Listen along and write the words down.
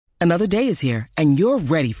Another day is here, and you're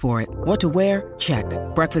ready for it. What to wear? Check.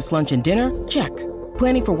 Breakfast, lunch, and dinner? Check.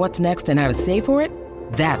 Planning for what's next and how to save for it?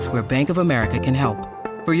 That's where Bank of America can help.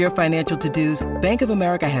 For your financial to-dos, Bank of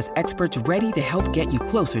America has experts ready to help get you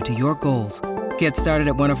closer to your goals. Get started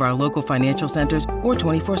at one of our local financial centers or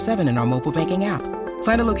 24/7 in our mobile banking app.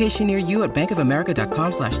 Find a location near you at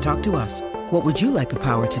bankofamerica.com/talktous. What would you like the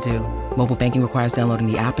power to do? Mobile banking requires downloading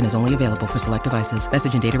the app and is only available for select devices.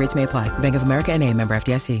 Message and data rates may apply. Bank of America N.A., member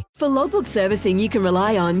FDIC. For logbook servicing you can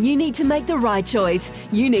rely on, you need to make the right choice.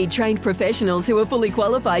 You need trained professionals who are fully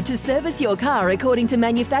qualified to service your car according to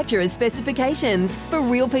manufacturer's specifications. For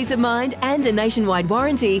real peace of mind and a nationwide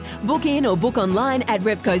warranty, book in or book online at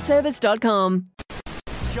repcoservice.com.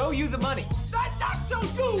 Show you the money. Not show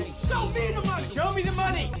you. Show me the money. Show me the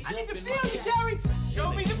money. I need to feel you, Jerry.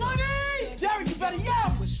 Show me the money. Jerry, you better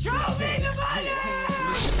yell. Show me the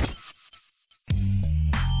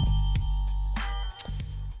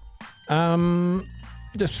money.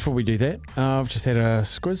 Just before we do that, I've just had a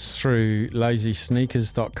squiz through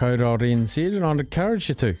lazysneakers.co.nz and I'd encourage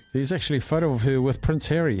you to. There's actually a photo of her with Prince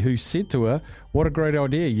Harry, who said to her, "What a great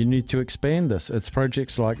idea, you need to expand this. It's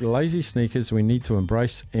projects like Lazy Sneakers we need to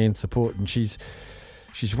embrace and support." And she's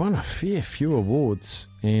won a fair few awards,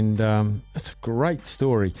 and it's a great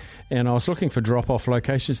story. And I was looking for drop-off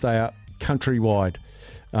locations. They are countrywide.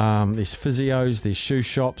 There's physios, there's shoe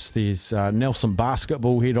shops, there's Nelson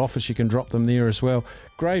Basketball head office. You can drop them there as well.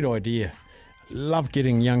 Great idea. Love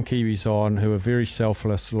getting young Kiwis on who are very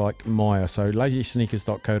selfless like Maya. So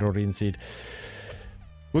lazysneakers.co.nz.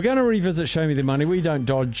 We're going to revisit Show Me the Money. We don't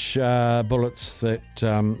dodge bullets that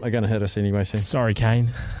are going to hit us anyway, Sam. Sorry, Kane.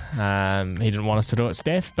 He didn't want us to do it,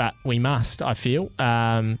 Steph, but we must, I feel.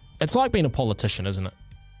 It's like being a politician, isn't it?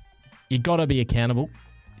 You got to be accountable.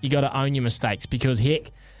 You got to own your mistakes because,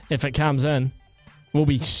 heck, if it comes in, we'll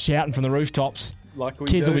be shouting from the rooftops. Like we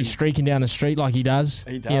Kids do. will be streaking down the street like he does.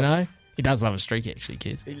 He does. You know? He does love a streak, actually,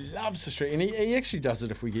 Kids. He loves the street, and he actually does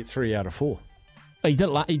it if we get 3 out of 4. He did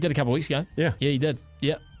a couple of weeks ago. Yeah. Yeah, he did.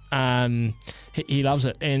 Yeah. He loves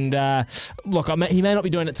it. And, look, he may not be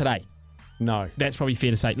doing it today. No. That's probably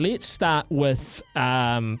fair to say. Let's start with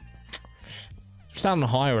start on a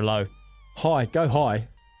high or a low. High. Go high.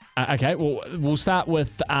 Okay, well, we'll start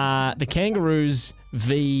with the Kangaroos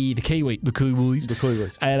v. the Kiwis. The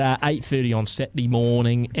Kiwis. At 8:30 on Saturday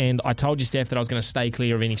morning. And I told you, Steph, that I was going to stay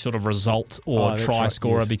clear of any sort of result or try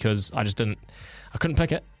scorer because I couldn't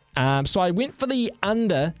pick it. So I went for the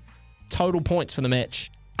under total points for the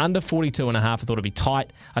match. Under 42.5, I thought it'd be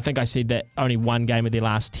tight. I think I said that only one game of their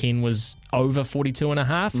last 10 was over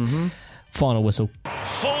 42.5. Mm-hmm. Final whistle.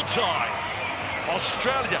 Full time.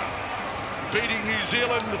 Australia beating New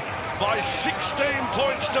Zealand by 16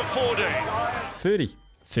 points to 14.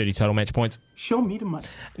 30 total match points. Show me the money.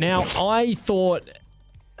 Now, I thought,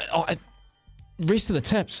 rest of the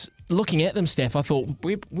tips, looking at them, Steph, I thought,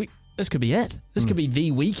 this could be it. This could be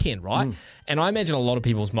the weekend, right? And I imagine a lot of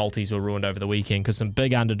people's multis were ruined over the weekend because some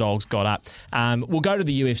big underdogs got up. We'll go to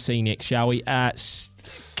the UFC next, shall we?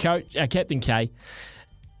 Captain K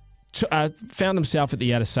found himself at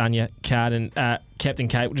the Adesanya card, and Captain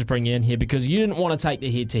K, we'll just bring you in here because you didn't want to take the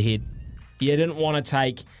head-to-head. You didn't want to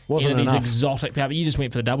take these exotic power. You just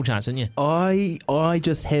went for the double chance, didn't you? I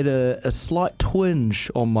just had a slight twinge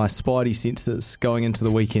on my spidey senses going into the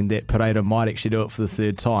weekend that Pereira might actually do it for the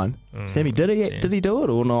third time. Sammy, did he do it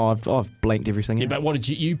or no? I've blanked everything out. Yeah, but what did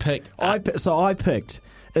you pick? I picked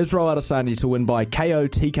Israel Adesanya to win by KO,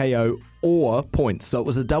 TKO, or points. So it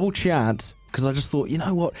was a double chance because I just thought, you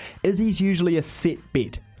know what, Izzy's usually a set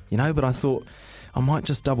bet, but I thought I might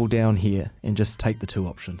just double down here and just take the two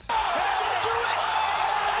options.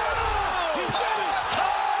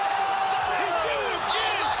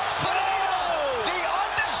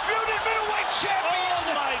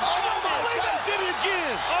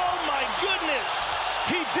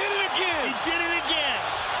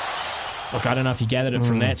 Look, I don't know if you gathered it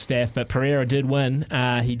from that, Steph, but Pereira did win.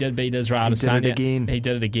 He did beat Israel Adesanya. He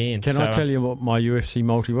did it again. Can I tell you what my UFC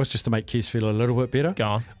multi was, just to make Kes feel a little bit better? Go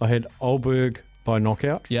on. I had Olberg by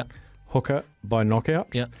knockout. Yeah. Hooker by knockout.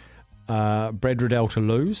 Yeah. Brad Riddell to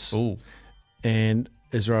lose. Ooh. And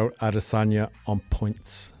Israel Adesanya on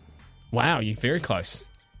points. Wow, you're very close.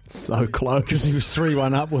 So close. Because he was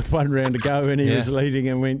 3-1 up with 1 round to go and he was leading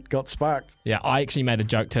and got sparked. Yeah, I actually made a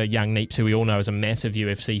joke to young Neeps, who we all know is a massive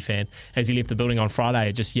UFC fan, as he left the building on Friday.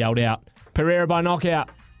 He just yelled out, Pereira by knockout.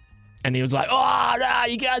 And he was like, oh, no,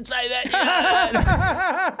 you can't say that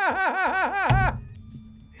yet.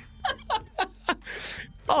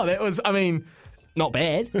 Oh, that was, Not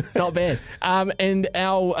bad, not bad. And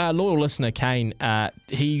our loyal listener Kane,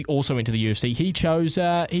 he also went to the UFC. He chose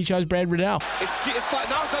Brad Riddell. It's like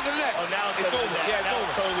now it's under the net. Oh, now it's over. over. Yeah, now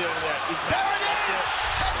it's totally over there. There it is!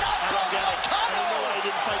 Renato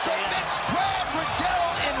submits Brad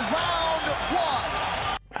Riddell in round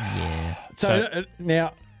 1. Yeah. So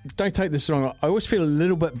now, don't take this wrong. I always feel a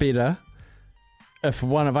little bit better if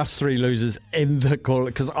one of us three loses in the call,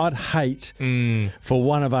 because I'd hate for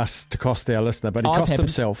one of us to cost our listener, but he cost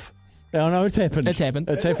himself. Oh, no, it's happened. It's happened.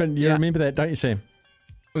 It's happened. You remember that, don't you, Sam?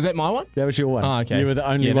 Was that my one? That was your one. Oh, okay. You were the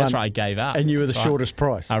only one. Yeah, that's right. I gave up. And you were the That's shortest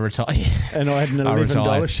price. I retired. And I had an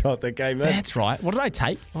 $11 shot that came in. That's right. What did I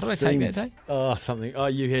take? What did I take that day? Oh, something. Oh,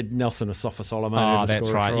 you had Nelson Asafa Solomon. Oh,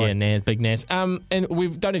 that's right. Yeah, Naz, big Naz. And we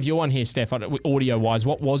don't have your one here, Steph. Audio-wise,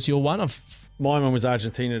 what was your one? My one was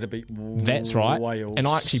Argentina to beat That's right. Wales. And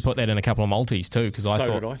I actually put that in a couple of multis too, because I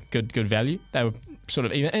thought good value. They were sort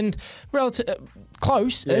of even and relative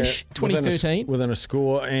close-ish. 2013 within a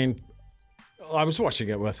score, and I was watching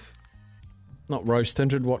it with not rose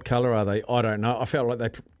tinted. What colour are they? I don't know. I felt like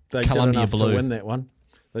they did enough blue. to win that one.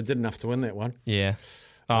 They did enough to win that one. Yeah,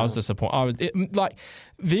 I was disappointed.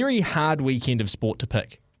 Very hard weekend of sport to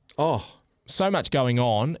pick. Oh. So much going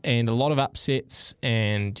on and a lot of upsets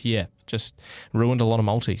and, yeah, just ruined a lot of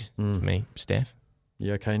multis for me, Steph.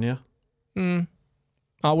 You okay now?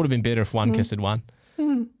 I would have been better if one kiss had won.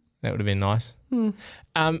 That would have been nice. And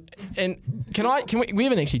we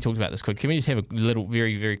haven't actually talked about this quick. Can we just have a little,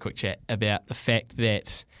 very, very quick chat about the fact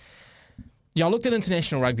that I looked at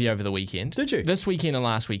international rugby over the weekend. Did you? This weekend and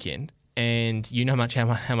last weekend. And you know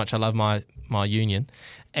how much I love my union.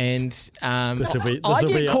 And this will be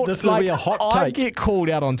a hot take. I get called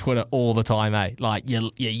out on Twitter all the time, like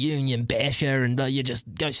you union basher, and you just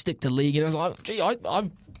go stick to league. And I was like, gee, I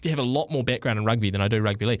have a lot more background in rugby than I do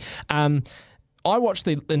rugby league. I watched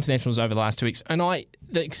the internationals over the last 2 weeks, and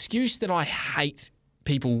the excuse that I hate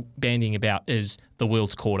people bandying about is the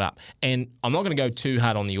world's caught up. And I'm not going to go too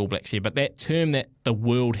hard on the All Blacks here, but that term that the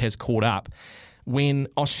world has caught up, when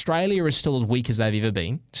Australia is still as weak as they've ever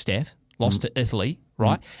been, Steph, lost to Italy,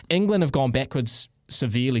 right? England have gone backwards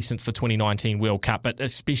severely since the 2019 World Cup, but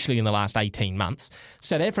especially in the last 18 months.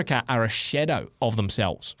 South Africa are a shadow of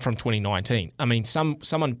themselves from 2019. I mean, someone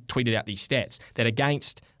tweeted out these stats that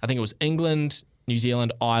against, I think it was England, New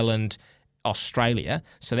Zealand, Ireland, Australia,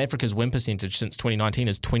 South Africa's win percentage since 2019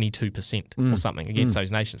 is 22% or something against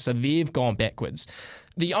those nations. So they've gone backwards.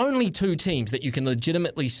 The only two teams that you can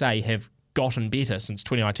legitimately say have gotten better since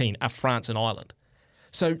 2019 are France and Ireland.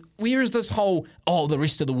 So where is this whole, the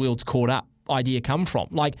rest of the world's caught up idea come from?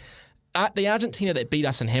 Like, the Argentina that beat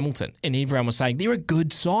us in Hamilton, and everyone was saying, they're a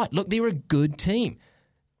good side. Look, they're a good team.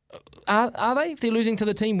 Are they? If they're losing to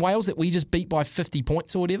the team Wales that we just beat by 50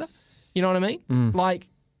 points or whatever? You know what I mean? Like,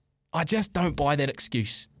 I just don't buy that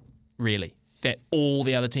excuse, really, that all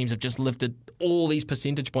the other teams have just lifted all these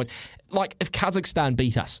percentage points. Like, if Kazakhstan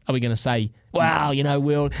beat us, are we going to say, wow,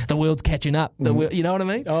 the world's catching up? You know what I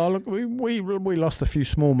mean? Oh, look, we lost a few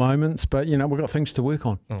small moments, but, we've got things to work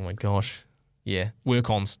on. Oh, my gosh. Yeah,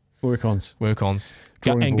 work-ons. Work-ons. Work-ons.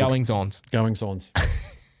 Drawing board. Goings-ons. Goings-ons.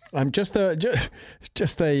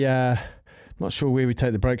 Not sure where we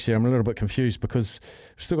take the breaks here. I'm a little bit confused because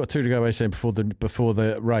we've still got 2 to go, AC, before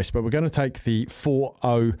the race. But we're going to take the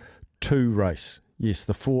 4:02 race. Yes,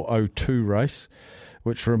 the 4:02 race,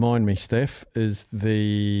 which, remind me, Steph, is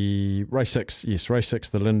the race 6. Yes, race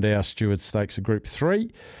 6, the Lindau Stewart Stakes of Group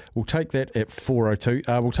 3. We'll take that at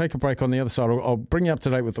 4:02. We'll take a break on the other side. I'll bring you up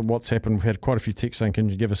to date with what's happened. We've had quite a few texts saying, can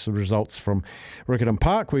you give us the results from Riccarton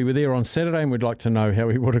Park? We were there on Saturday and we'd like to know how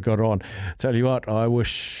we would have got on. Tell you what, I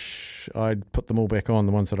wish I'd put them all back on,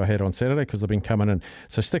 the ones that I had on Saturday, because they've been coming in.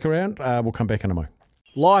 So stick around. We'll come back in a moment.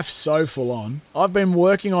 Life's so full on. I've been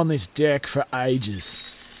working on this deck for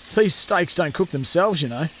ages. These steaks don't cook themselves,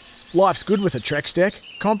 Life's good with a Trex deck.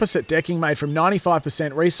 Composite decking made from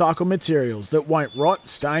 95% recycled materials that won't rot,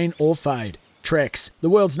 stain or fade. Trex, the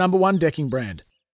world's #1 decking brand.